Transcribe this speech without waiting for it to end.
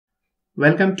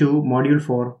Welcome to Module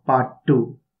 4, Part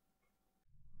 2.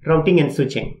 Routing and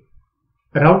Switching.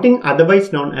 Routing,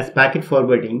 otherwise known as packet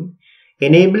forwarding,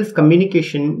 enables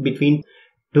communication between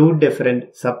two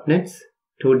different subnets,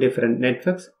 two different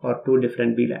networks, or two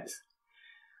different VLANs.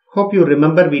 Hope you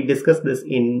remember we discussed this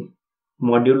in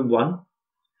Module 1.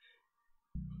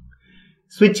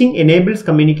 Switching enables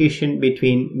communication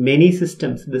between many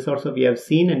systems. This also we have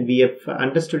seen and we have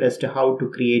understood as to how to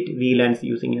create VLANs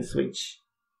using a switch.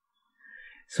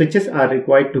 Switches are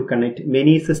required to connect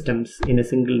many systems in a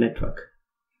single network.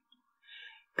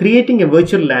 Creating a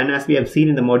virtual LAN, as we have seen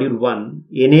in the Module 1,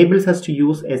 enables us to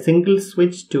use a single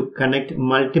switch to connect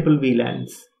multiple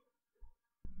VLANs.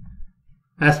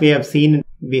 As we have seen,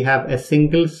 we have a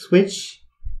single switch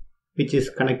which is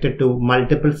connected to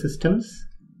multiple systems.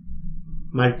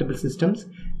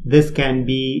 This can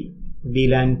be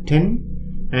VLAN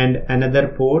 10 and another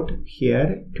port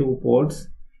here, two ports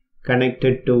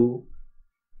connected to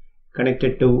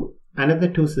another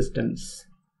two systems.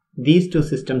 These two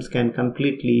systems can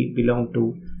completely belong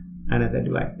to another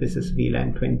device. This is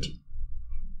VLAN 20.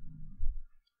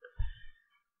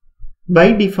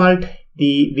 By default,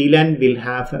 the VLAN will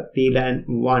have a VLAN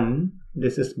 1.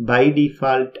 This is by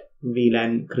default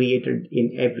VLAN created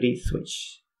in every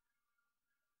switch.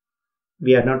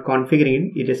 We are not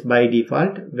configuring it. It is by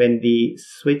default. When the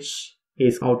switch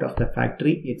is out of the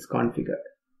factory, it's configured.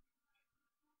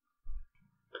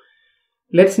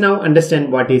 Let's now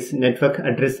understand what is network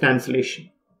address translation.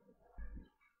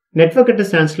 Network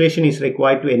address translation is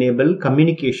required to enable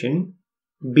communication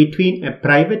between a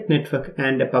private network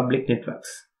and a public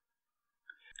networks.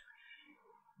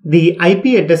 The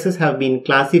IP addresses have been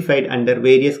classified under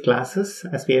various classes,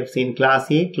 as we have seen: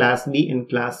 Class A, Class B, and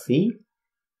Class C.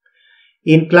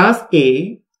 In Class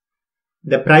A,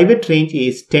 the private range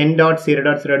is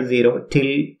 10.0.0.0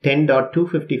 till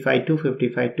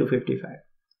 10.255.255.255.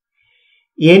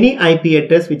 Any IP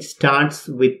address which starts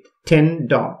with 10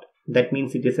 dot, that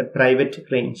means it is a private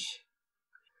range.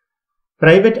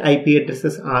 Private IP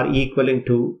addresses are equivalent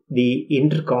to the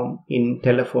intercom in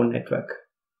telephone network.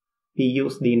 We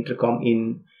use the intercom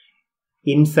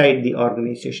inside the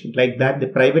organization. Like that, the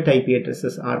private IP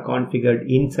addresses are configured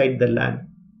inside the LAN.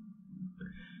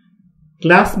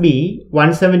 Class B,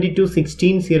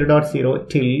 172.16.0.0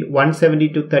 till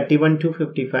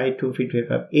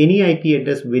 172.31.255.255. Any IP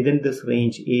address within this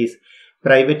range is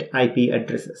private IP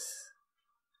addresses.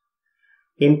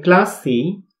 In Class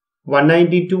C,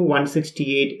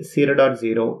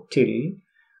 192.168.0.0 till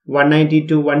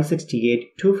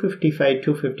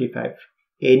 192.168.255.255.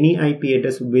 Any IP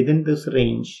address within this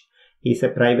range is a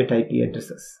private IP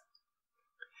addresses.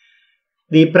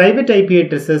 The private IP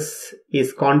addresses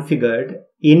is configured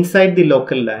inside the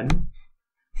local LAN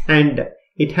and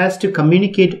it has to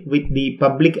communicate with the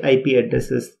public IP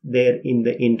addresses there in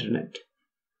the internet.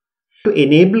 To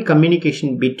enable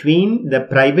communication between the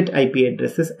private IP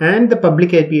addresses and the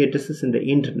public IP addresses in the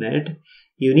internet,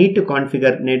 you need to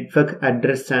configure network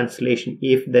address translation.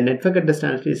 If the network address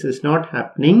translation is not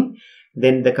happening,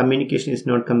 then the communication is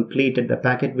not completed. The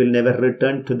packet will never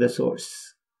return to the source.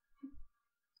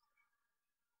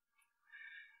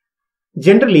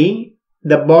 Generally,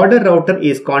 the border router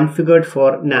is configured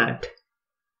for NAT.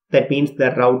 That means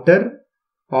the router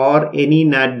or any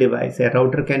NAT device. A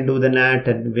router can do the NAT,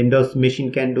 a Windows machine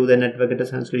can do the network address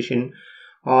translation,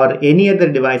 or any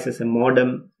other devices, a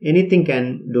modem, anything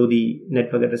can do the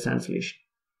network address translation.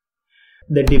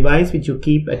 The device which you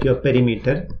keep at your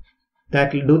perimeter,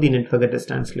 that will do the network address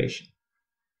translation.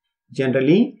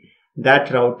 Generally,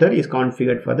 that router is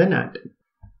configured for the NAT.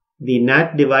 The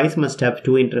NAT device must have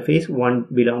two interfaces, one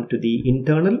belongs to the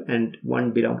internal and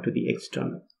one belongs to the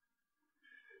external.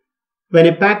 When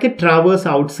a packet travels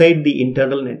outside the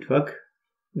internal network,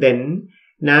 then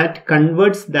NAT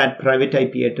converts that private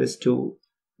IP address to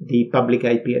the public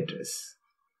IP address.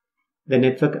 The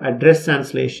network address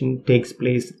translation takes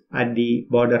place at the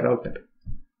border router.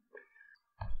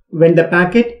 When the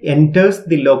packet enters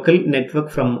the local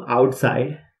network from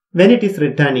outside, when it is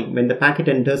returning, when the packet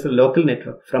enters the local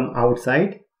network from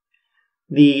outside,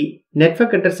 the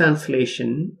network address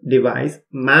translation device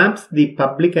maps the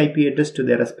public IP address to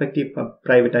their respective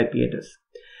private IP address.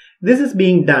 This is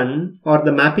being done, or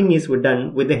the mapping is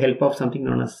done with the help of something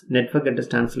known as network address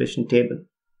translation table.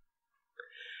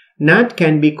 NAT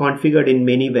can be configured in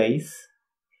many ways.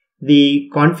 The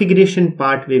configuration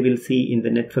part we will see in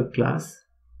the network class.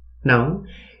 Now,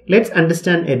 let's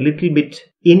understand a little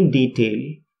bit in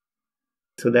detail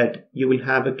so that you will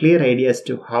have a clear idea as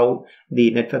to how the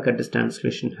network address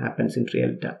translation happens in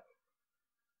real time.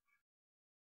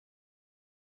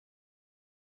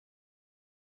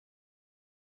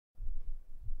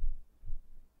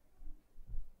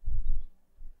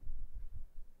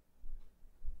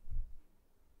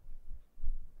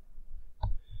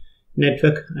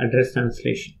 network address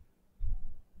translation.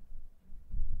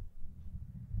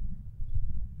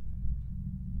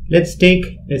 Let's take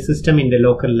a system in the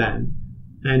local LAN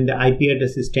and the IP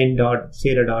address is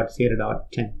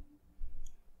 10.0.0.10.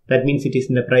 That means it is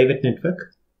in the private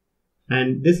network,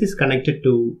 and this is connected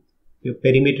to your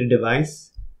perimeter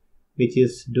device which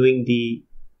is doing the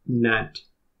NAT.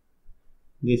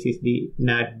 This is the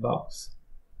NAT box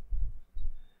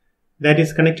that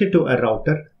is connected to a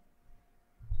router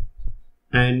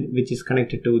and which is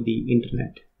connected to the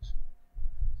internet.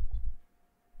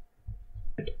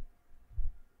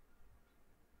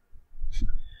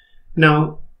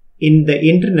 Now in the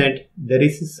internet there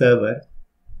is a server,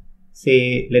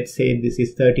 let's say this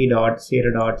is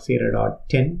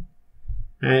 30.0.0.10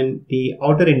 and the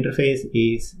outer interface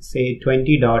is say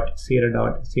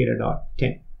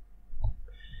 20.0.0.10.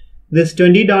 This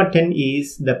 20.10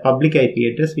 is the public IP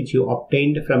address which you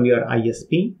obtained from your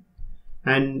ISP,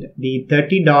 and the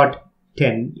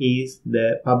 30.10 is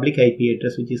the public IP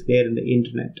address which is there in the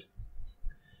internet.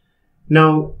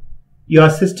 Now your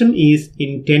system is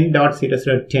in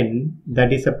 10.0.0.10,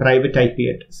 that is a private IP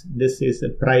address. This is a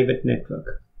private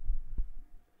network.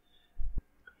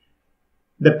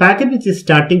 The packet which is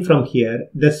starting from here,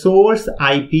 the source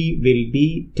IP will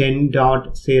be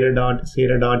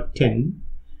 10.0.0.10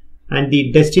 and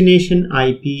the destination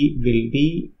IP will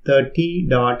be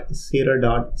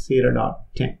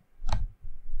 30.0.0.10.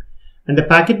 And the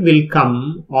packet will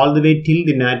come all the way till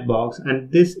the NAT box,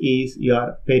 and this is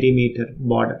your perimeter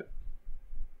border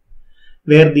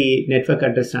where the network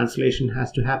address translation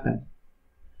has to happen.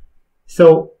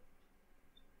 So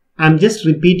I'm just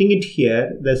repeating it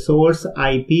here. The source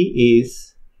IP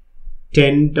is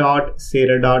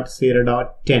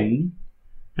 10.0.0.10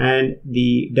 and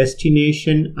the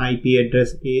destination IP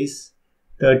address is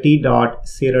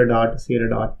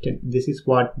 30.0.0.10. This is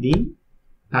what the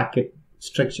packet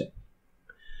structure.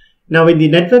 Now when the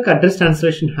network address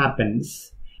translation happens,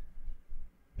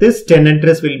 this 10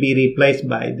 address will be replaced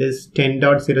by this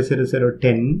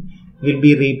 10.0.0.10 will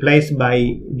be replaced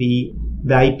by the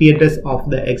IP address of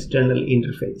the external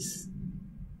interface.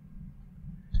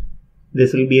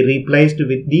 This will be replaced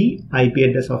with the IP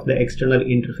address of the external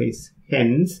interface.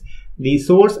 Hence, the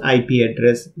source IP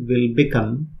address will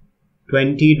become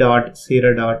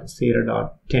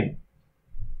 20.0.0.10.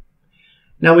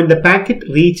 Now, when the packet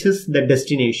reaches the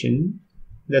destination,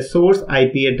 the source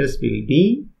IP address will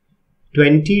be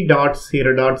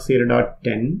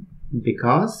 20.0.0.10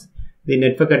 because the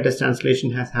network address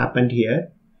translation has happened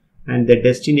here, and the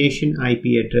destination IP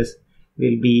address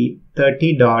will be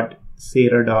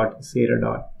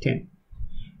 30.0.0.10.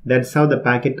 That's how the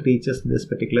packet reaches this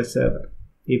particular server.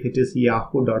 If it is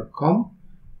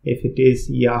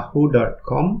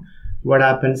yahoo.com, what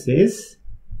happens is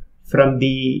from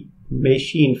the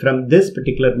machine, from this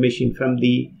particular machine, from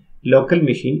the local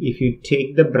machine, if you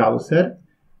take the browser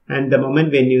and the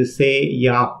moment when you say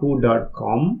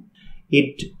yahoo.com,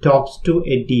 it talks to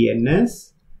a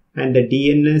DNS and the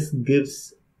DNS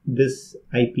gives this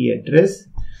IP address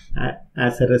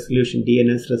as a resolution,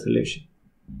 DNS resolution.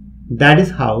 That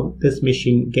is how this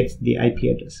machine gets the IP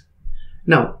address.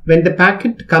 Now, when the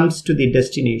packet comes to the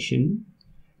destination,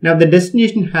 now the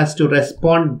destination has to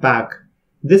respond back.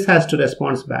 This has to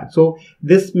respond back. So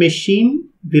this machine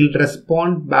will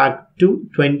respond back to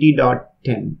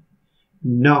 20.10,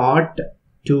 not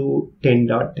to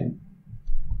 10.10.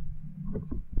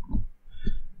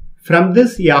 From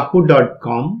this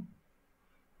yahoo.com,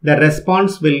 the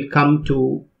response will come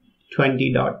to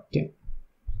 20.10.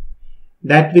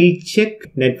 That will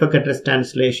check network address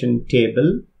translation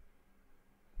table.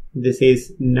 This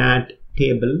is NAT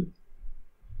table,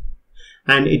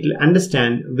 and it will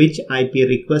understand which IP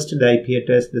requested the IP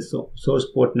address, the source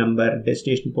port number,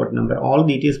 destination port number, all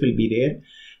details will be there.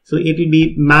 So it will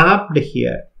be mapped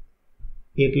here.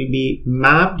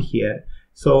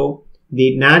 So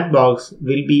the NAT box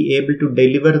will be able to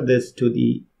deliver this to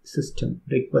the system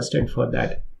requested for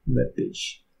that web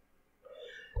page.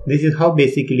 This is how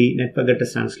basically network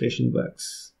address translation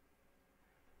works.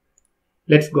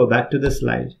 Let's go back to the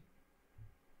slide.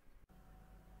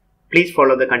 Please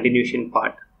follow the continuation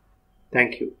part.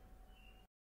 Thank you.